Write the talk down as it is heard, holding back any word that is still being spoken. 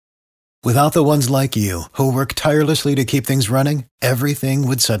Without the ones like you, who work tirelessly to keep things running, everything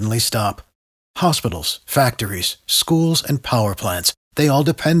would suddenly stop. Hospitals, factories, schools, and power plants, they all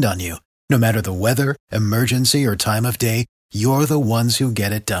depend on you. No matter the weather, emergency, or time of day, you're the ones who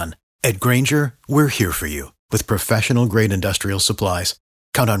get it done. At Grainger, we're here for you with professional-grade industrial supplies.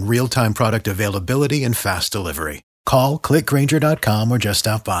 Count on real-time product availability and fast delivery. Call, click Grainger.com, or just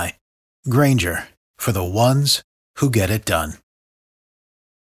stop by. Grainger, for the ones who get it done.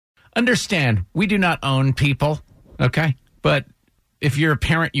 Understand, we do not own people, okay? But if you're a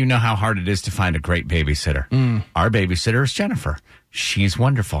parent, you know how hard it is to find a great babysitter. Our babysitter is Jennifer. She's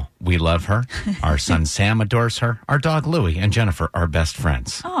wonderful. We love her. Our son Sam adores her. Our dog Louie and Jennifer are best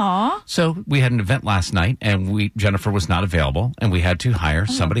friends. Aww. So we had an event last night, and Jennifer was not available, and we had to hire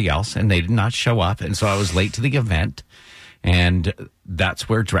somebody else, and they did not show up, and so I was late to the event, and that's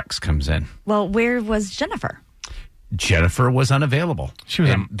where Drex comes in. Well, where was Jennifer? Jennifer was unavailable.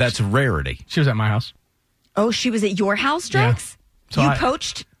 That's a rarity. She was at my house. Oh, she was at your house, Drex? Yeah. So you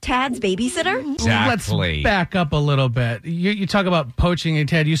poached Tad's babysitter? Exactly. Let's back up a little bit. You talk about poaching, and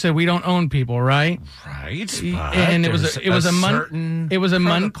Ted, you said we don't own people, right? Right. And it was a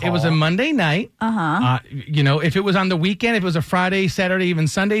Monday night. If it was on the weekend, if it was a Friday, Saturday, even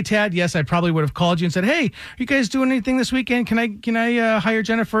Sunday, Tad, yes, I probably would have called you and said, "Hey, are you guys doing anything this weekend? Can I hire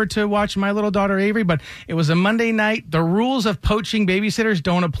Jennifer to watch my little daughter Avery?" But it was a Monday night. The rules of poaching babysitters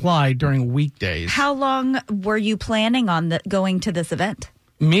don't apply during weekdays. How long were you planning on going to this event?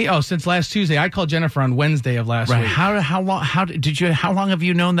 Me? Oh, since last Tuesday. I called Jennifer on Wednesday of last week. How long have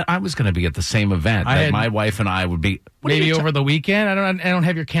you known that I was going to be at the same event? My wife and I would be maybe over the weekend. I don't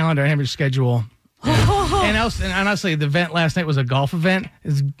have your calendar. I have your schedule. And honestly, the event last night was a golf event.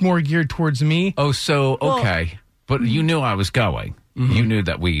 It's more geared towards me. Oh, so okay, but you knew I was going. Mm-hmm. You knew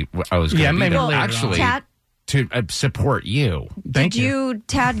that I was going to be there. Actually, to support you. Did you,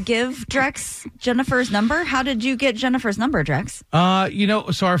 Tad, give Drex Jennifer's number? How did you get Jennifer's number, Drex?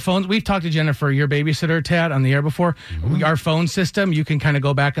 So our phones, we've talked to Jennifer, your babysitter, Tad, on the air before. Mm-hmm. Our phone system, you can kind of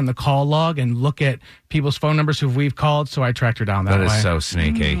go back in the call log and look at people's phone numbers who we've called, so I tracked her down that way. That is so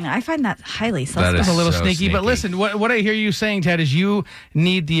sneaky. I find that highly suspect. That is a little so sneaky. But listen, what I hear you saying, Tad, is you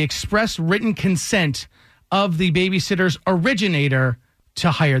need the express written consent of the babysitter's originator to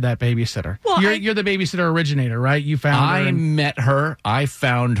hire that babysitter. Well, you're the babysitter originator, right? You found her. I met her. I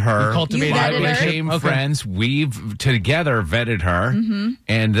found her. You cultivated her. We became friends. We've together vetted her. Mm-hmm.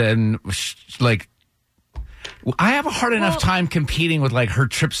 And then, I have a hard enough time competing with, her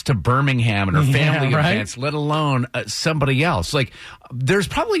trips to Birmingham and her family events, let alone somebody else. There's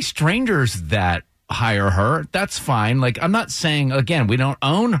probably strangers that hire her. That's fine. I'm not saying, again, we don't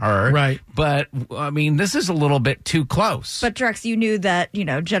own her. Right. But, this is a little bit too close. But, Drex, you knew that,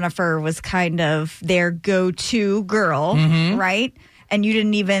 Jennifer was kind of their go-to girl, right? And you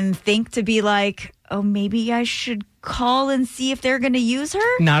didn't even think to be like, oh, maybe I should call and see if they're going to use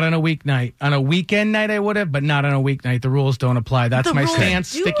her? Not on a weeknight. On a weekend night, I would have, but not on a weeknight. The rules don't apply. That's my stance.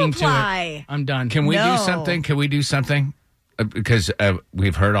 Sticking to it. I'm done. Can we do something? Can we do something? Because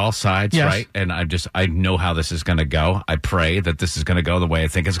we've heard all sides, yes. Right? And I know how this is going to go. I pray that this is going to go the way I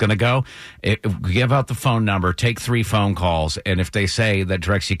think it's going to go. Give out the phone number, take 3 phone calls, and if they say that,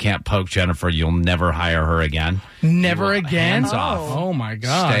 Drex, you can't poke Jennifer, you'll never hire her again. Never again? Hands off. Oh, my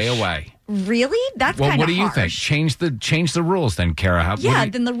gosh. Stay away. Really? That's kind of what do you harsh. think? Change the rules then, Kara.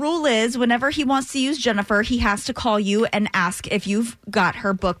 Then the rule is whenever he wants to use Jennifer, he has to call you and ask if you've got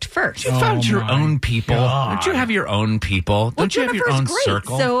her booked first. You found your own people. God. Don't you have your own people? Don't you have your own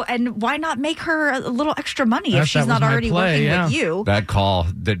circle? So, and why not make her a little extra money if she's not already working with you? That call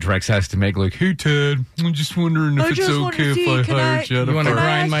that Drex has to make, hey, Ted, I'm just wondering if it's okay if I hire Jennifer. You want to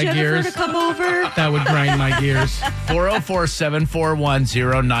grind my gears? To come over? That would grind my gears.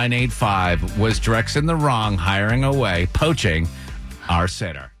 404-741-0985. Was Drex in the wrong hiring away, poaching our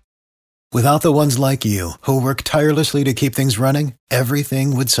sitter? Without the ones like you, who work tirelessly to keep things running,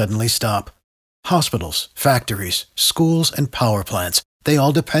 everything would suddenly stop. Hospitals, factories, schools, and power plants, they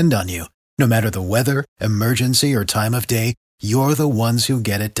all depend on you. No matter the weather, emergency, or time of day, you're the ones who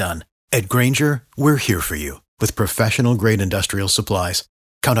get it done. At Grainger, we're here for you with professional-grade industrial supplies.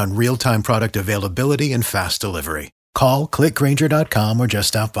 Count on real-time product availability and fast delivery. Call, click Grainger.com, or just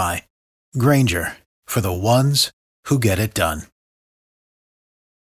stop by. Grainger, for the ones who get it done.